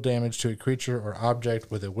you deal damage to a creature or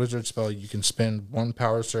object with a wizard spell, you can spend 1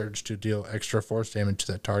 power surge to deal extra force damage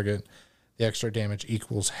to that target. The extra damage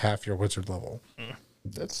equals half your wizard level.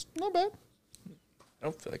 That's not bad. I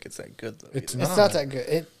don't feel like it's that good, though. It's either. It's not that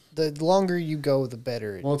good. The longer you go, the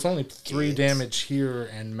better. Well, it's only 3 It's- damage here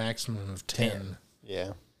and maximum of 10.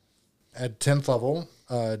 Yeah. At 10th level,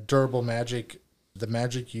 durable magic. The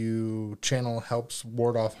magic you channel helps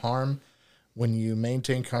ward off harm. When you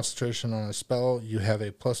maintain concentration on a spell, you have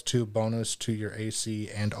a +2 bonus to your AC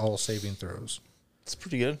and all saving throws. It's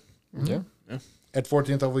pretty good. Yeah. At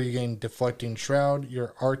 14th level, you gain Deflecting Shroud.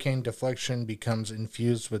 Your arcane deflection becomes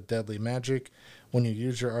infused with deadly magic. When you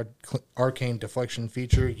use your arcane deflection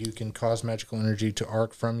feature, you can cause magical energy to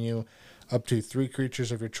arc from you. Up to 3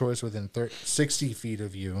 creatures of your choice within 60 feet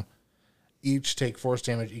of you each take force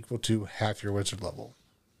damage equal to half your wizard level.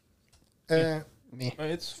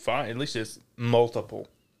 It's fine. At least it's multiple.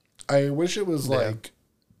 I wish it was like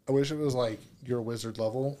your wizard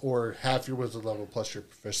level or half your wizard level plus your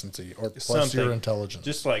proficiency or plus Something. your intelligence.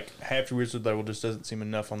 Just like half your wizard level just doesn't seem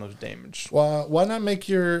enough on those damage. Well, why not make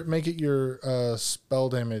it your spell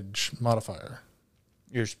damage modifier?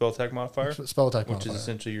 Your spell attack modifier, Spell attack which modifier. is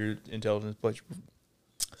essentially your intelligence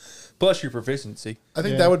plus your proficiency. I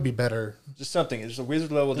think Yeah. that would be better. Just something. It's a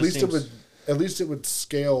wizard level. At least it would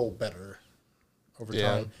scale better over Yeah.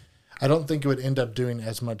 time. I don't think it would end up doing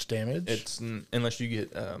as much damage. Unless you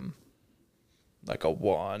get like a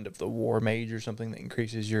wand of the war mage or something that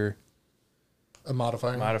increases your a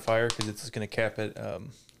modifier. modifier because it's going to cap it.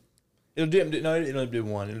 It'll do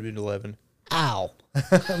 1. It'll do 11. Ow.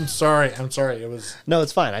 I'm sorry. It was No,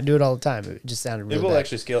 it's fine. I do it all the time. It just sounded really It will bad.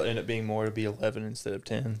 actually scale. End up being more. It'll be 11 instead of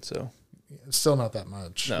 10. So still not that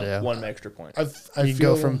much. no, Yeah. 1 extra point. I You'd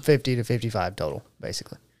go from 50 to 55 total,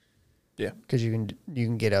 basically. Yeah. Because you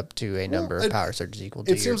can get up to a number of power surges equal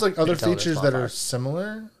to It seems like other intelligence features that are modifier.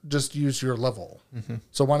 similar just use your level.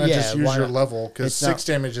 So why not Yeah, just use why your not? level? Because It's 6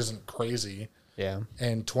 not- damage isn't crazy. Yeah.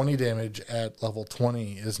 And 20 damage at level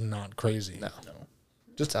 20 is not crazy. No. No.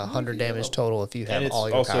 Just 100 damage total if you have it's all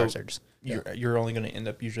your also- power surges. You're only going to end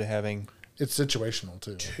up usually having It's situational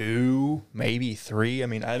too. 2, maybe 3. I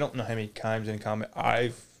mean, I don't know how many times in combat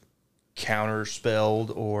I've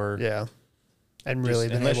counterspelled or Yeah. And really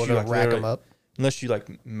been unless able you, to like, rack them literally- up. unless you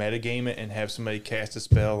like metagame it and have somebody cast a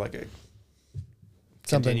spell like a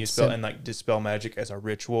Something continue spell sim- and like dispel magic as a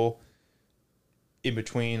ritual in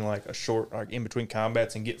between like a short like in between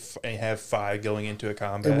combats and and have 5 going into a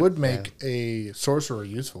combat. It would make a sorcerer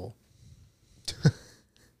useful.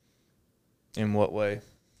 In what way?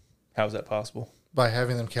 How is that possible? By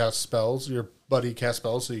having them cast spells, your buddy cast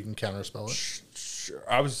spells so you can counterspell it. Sure.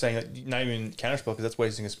 I was saying that not even counterspell because that's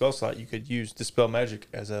wasting a spell slot. You could use dispel magic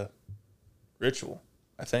as a ritual.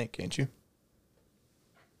 I think, can't you?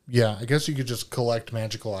 Yeah, I guess you could just collect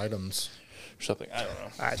magical items. Or something. I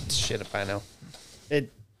don't know. Shit if I know.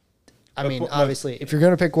 I But- mean, but- obviously, if you're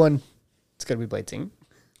going to pick one, it's going to be Blade Singing.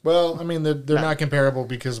 Well, I mean, they're not comparable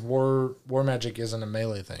because war magic isn't a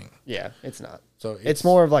melee thing. Yeah, it's not. So It's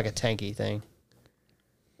more of like a tanky thing.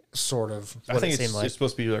 sort of. I what think it seemed like. it's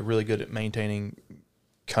supposed to be like really good at maintaining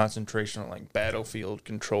concentration on like battlefield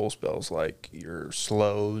control spells like your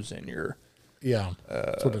slows and your Yeah,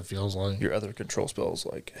 that's what it feels like. your other control spells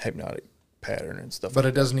like hypnotic pattern and stuff. But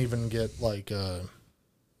like it doesn't even get like a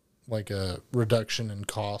reduction in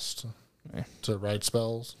cost Yeah. to write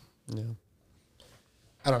spells. Yeah.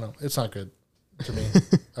 I don't know. It's not good to me.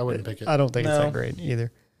 I wouldn't pick it. I don't think it's No. that great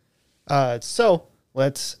either. So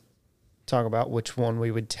let's talk about which one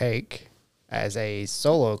we would take as a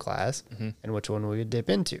solo class and which one we would dip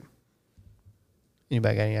into.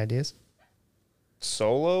 Anybody got any ideas?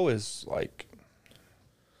 Solo is like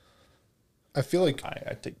I feel like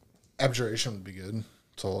I think abjuration would be good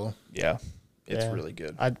solo. yeah, it's Yeah. really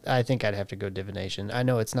good. I think I'd have to go divination. I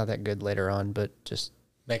know it's not that good later on, but just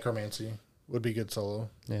Necromancy would be good solo.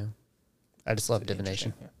 yeah, I just love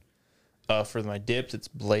divination. For my dips, it's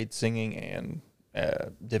blade singing and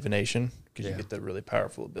divination because Yeah. you get the really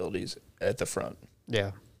powerful abilities at the front.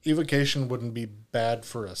 Yeah, Evocation wouldn't be bad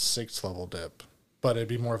for a 6th level dip, but it'd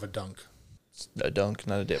be more of a dunk. It's a dunk,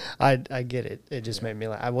 not a dip. I get it. It just made me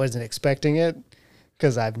laugh. I wasn't expecting it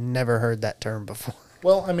because I've never heard that term before.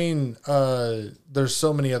 Well, I mean, there's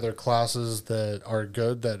so many other classes that are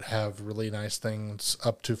good that have really nice things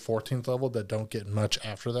up to 14th level that don't get much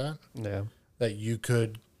after that. Yeah, That you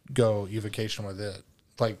could go evocation with it.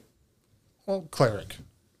 Like, well, cleric.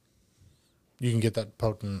 You can get that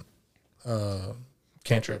potent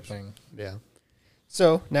cantrip thing. yeah.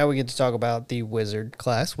 So now we get to talk about the wizard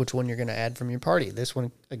class, which one you're going to add from your party. This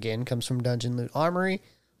one, again, comes from Dungeon Loot Armory,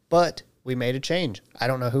 but we made a change. I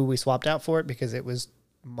don't know who we swapped out for it because it was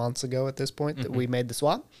months ago at this point that we made the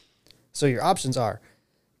swap. So your options are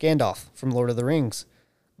Gandalf from Lord of the Rings,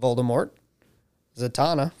 Voldemort,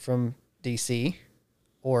 Zatanna from DC,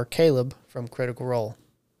 or Caleb from Critical Role.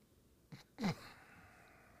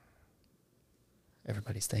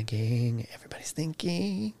 Everybody's thinking. Everybody's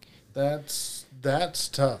thinking. That's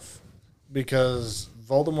tough because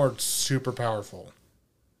Voldemort's super powerful.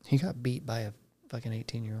 He got beat by a fucking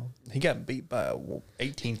 18-year-old. He got beat by a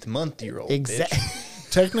 18th month year old. Exactly.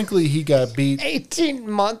 Technically, he got beat.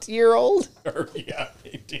 18-month-year-old? Yeah,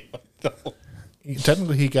 18 month old.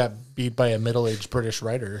 Technically, he got beat by a middle-aged British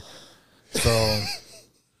writer. So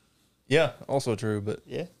Yeah, also true. But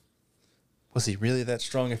Yeah. was he really that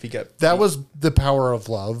strong? If he got that was the power of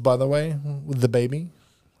love, by the way, with the baby.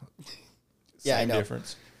 Yeah, I same know.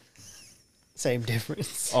 difference. Same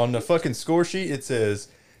difference. On the fucking score sheet, it says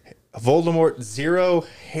Voldemort 0,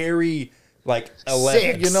 Harry like 11.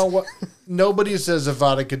 6. You know what? Nobody says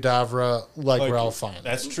Avada Kedavra like Ralph Fiennes.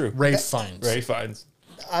 That's true. Rafe Fiennes. Ray Fiennes.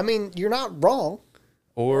 I mean, you're not wrong.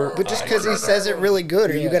 Or But just because he says it really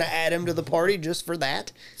good, are you going to add him to the party just for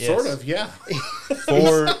that? Sort of, yeah.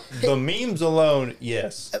 for the memes alone,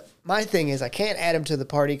 yes. My thing is, I can't add him to the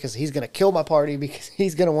party because he's going to kill my party because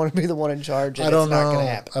he's going to want to be the one in charge, and I don't it's not know. going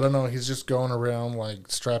to happen. I don't know. He's just going around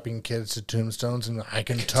like strapping kids to tombstones, and I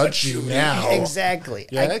can touch you now. Exactly.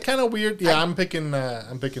 Yeah, that's kind of weird. Yeah, I'm picking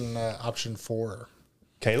option 4.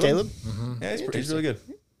 Caleb? Caleb? Yeah, he's really good.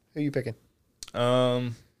 Who are you picking?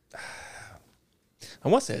 I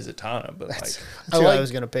want to say Zatanna, but like That's who I was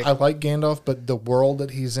going to pick. I like Gandalf, but the world that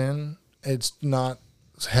he's in, it's not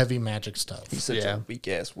heavy magic stuff. he's such Yeah. a weak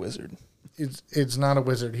ass wizard It's not a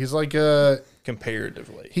wizard. He's like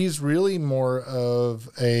comparatively. he's really more of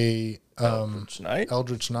a Tonight?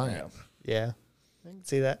 Eldritch Knight. Yeah. Yeah. I can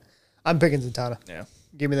see that. I'm picking Zatanna. Yeah.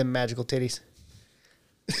 Give me them magical titties.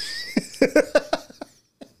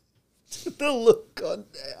 the look on...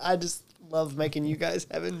 I just love making you guys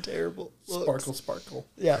having terrible looks. Sparkle, sparkle.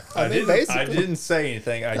 Yeah, I didn't say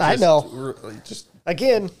anything. I know. Just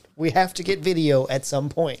Again, we have to get video at some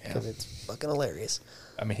point because it's fucking hilarious.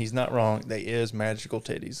 I mean, he's not wrong. They is magical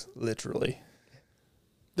titties, literally.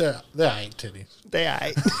 They ain't titties. They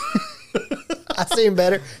I seen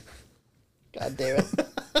better. God damn it.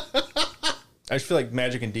 I just feel like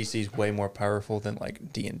magic in DC is way more powerful than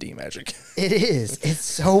like D&D magic. It is. It's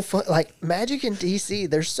so fun. Like Magic in DC,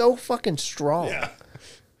 they're so fucking strong. Yeah.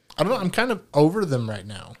 I don't know. I'm kind of over them right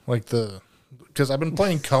now. Because I've been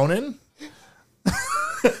playing Conan.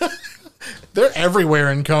 They're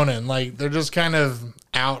everywhere in Conan. Like they're just kind of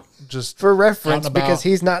out. Just For reference, out and about. because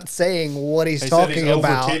he's not saying what he's He talking said he's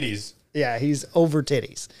about. over titties. Yeah, he's over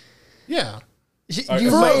titties. Yeah. You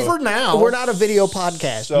For now. We're not a video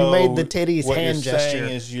podcast. So you made the titties what hand you're gesture.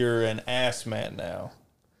 saying is you're an ass man now.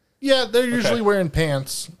 Yeah, they're usually wearing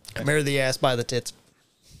pants. Mirror the ass by the tits.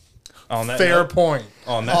 On that Fair note, point.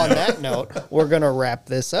 on that On note, that note, we're going to wrap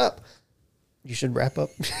this up. You should wrap up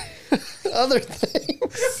other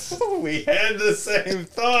things. we had the same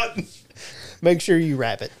thought. Make sure you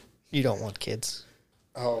wrap it. You don't want kids.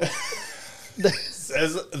 Oh.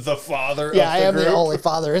 Says the father. Yeah, of I the am group. the only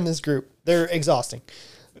father in this group. They're exhausting.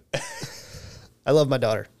 I love my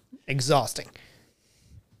daughter. Exhausting.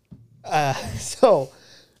 So,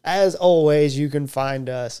 as always, you can find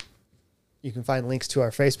us. You can find links to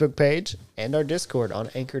our Facebook page and our Discord on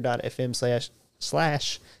anchor.fm//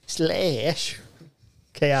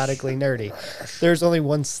 chaotically nerdy. There's only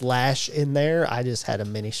one slash in there. I just had a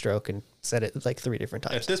mini stroke and said it like 3 different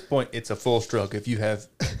At times. this point, it's a full stroke. If you have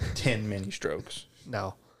 10 mini strokes,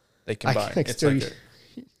 No. they combine. I It's like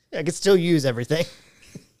can still use everything.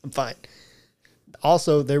 I'm fine.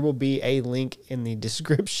 Also, there will be a link in the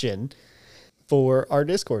description for our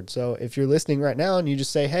Discord. So if you're listening right now and you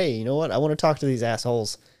just say, hey, you know what? I want to talk to these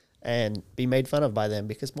assholes and be made fun of by them,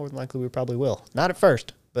 because more than likely we probably will. Not at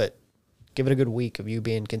first, but give it a good week of you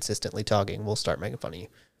being consistently talking. We'll start making fun of you.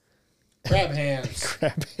 Crab hands.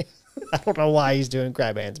 Crab hands. I don't know why he's doing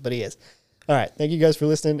crab hands, but he is. All right. Thank you guys for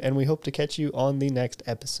listening, and we hope to catch you on the next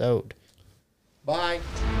episode. Bye.